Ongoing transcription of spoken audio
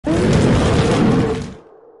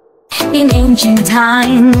In ancient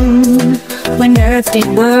time, when earth did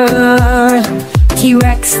whirl,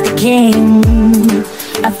 T-Rex the king,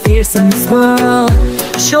 a fearsome swirl.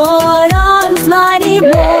 Short arms, mighty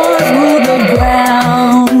roar through the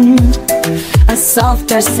ground. A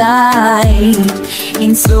softer side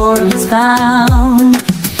in stories found.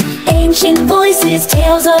 Ancient voices,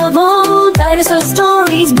 tales of old, dinosaur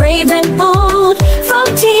stories brave and bold. From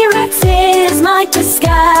T-Rex's might to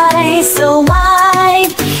sky so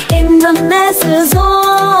wide, in the Mesozoic,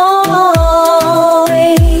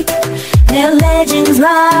 their legends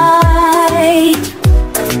ride.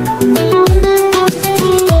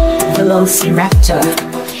 Velociraptor,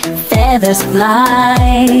 feathers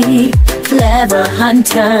fly, clever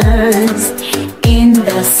hunters in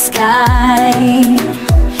the sky.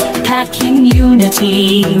 Packing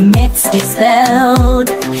unity, myths dispelled,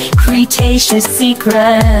 Cretaceous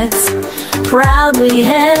secrets proudly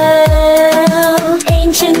held.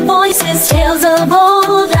 Ancient voices, tales of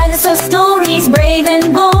old, dinosaur stories brave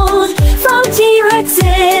and bold. From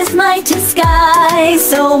T-Rex's might to sky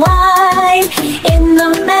so wide, in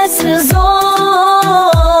the Mesozoic,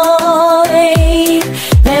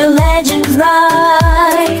 their legends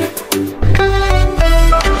ride.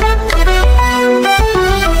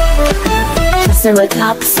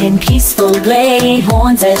 Triceratops in peaceful glade,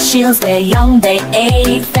 horns as shields, their young they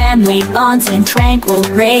aid. Family bonds in tranquil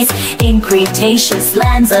grace, in Cretaceous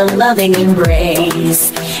lands a loving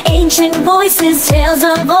embrace. Ancient voices, tales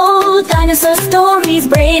of old, dinosaur stories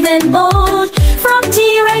brave and bold. From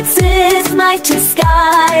T-Rex's might to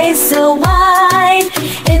sky so wide,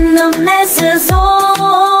 in the Mesozoic,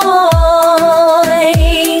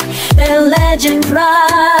 their legends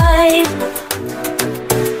ride.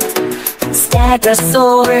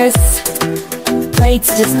 Dinosaurs, plates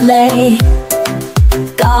display,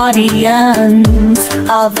 guardians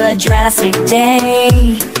of the Jurassic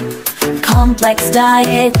day. Complex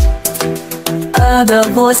diet,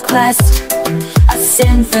 herbivores quest, a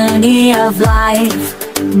symphony of life,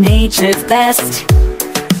 nature's best.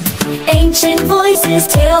 Ancient voices,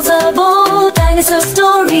 tales of old, dinosaur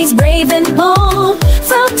stories brave and bold.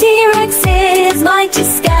 From T-Rex's might to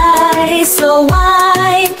sky so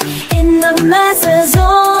wide, in the Mesozoic,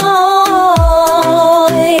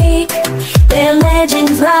 their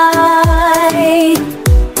legends ride.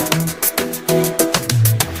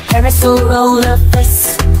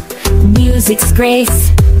 Parasaurolophus, music's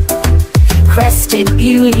grace, crested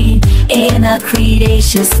beauty in a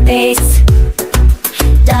Cretaceous space.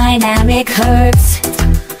 Dynamic herds,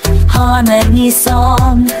 harmony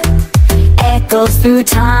song, echoes through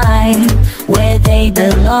time where they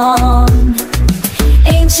belong.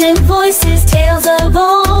 Ancient voices, tales of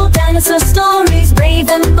old, dinosaur stories brave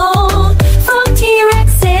and bold. From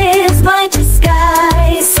T-Rex's might to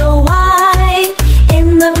sky so wide,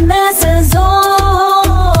 in the Mesozoic,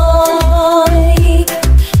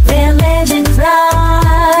 their legends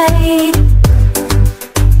ride.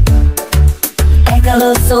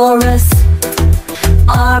 Megalosaurus,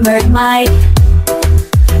 armored might,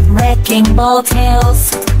 wrecking ball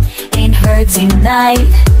tails in herds unite.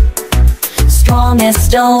 Strong as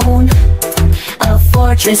stone, a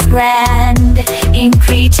fortress grand, in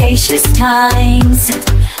Cretaceous times,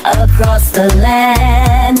 across the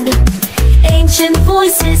land. Ancient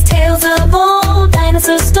voices, tales of old,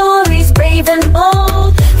 dinosaur stories brave and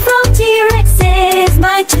bold. From T-Rex's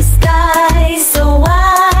might to sky so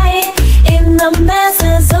wide, in the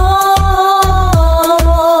Mesozoic,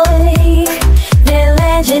 their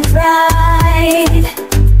legends ride.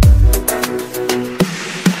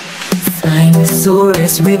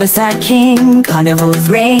 Dinosaurs, riverside king, carnivores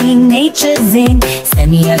reign, nature's zing.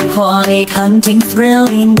 Semi-aquatic, hunting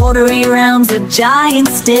thrilling, watery realms of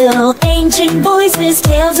giants still. Ancient voices,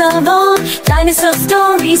 tales of old, dinosaur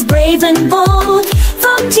stories brave and bold.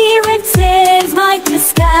 From T-Rex's might to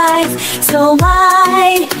skies so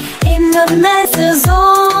wide, in the Mesozoic,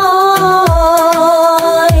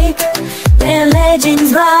 their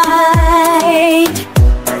legends ride.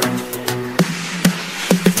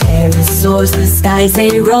 Pterosaurs, the skies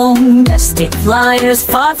they roam, dusty flyers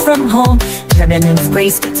far from home. Terminus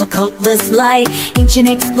grace, so coatless light, ancient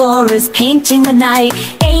explorers painting the night.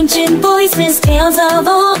 Ancient voices, tales of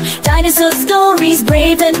old, dinosaur stories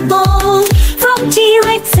brave and bold. From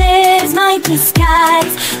T-Rex's might to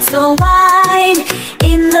skies so wide,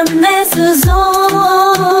 in the Mesozoic,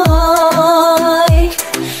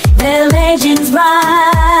 their legends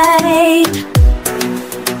ride.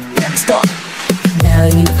 Stop. Now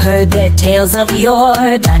you've heard their tales of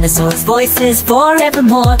yore, dinosaurs' voices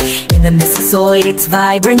forevermore. In the Mesozoic's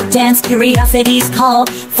vibrant dance, curiosity's call,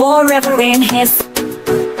 forever in his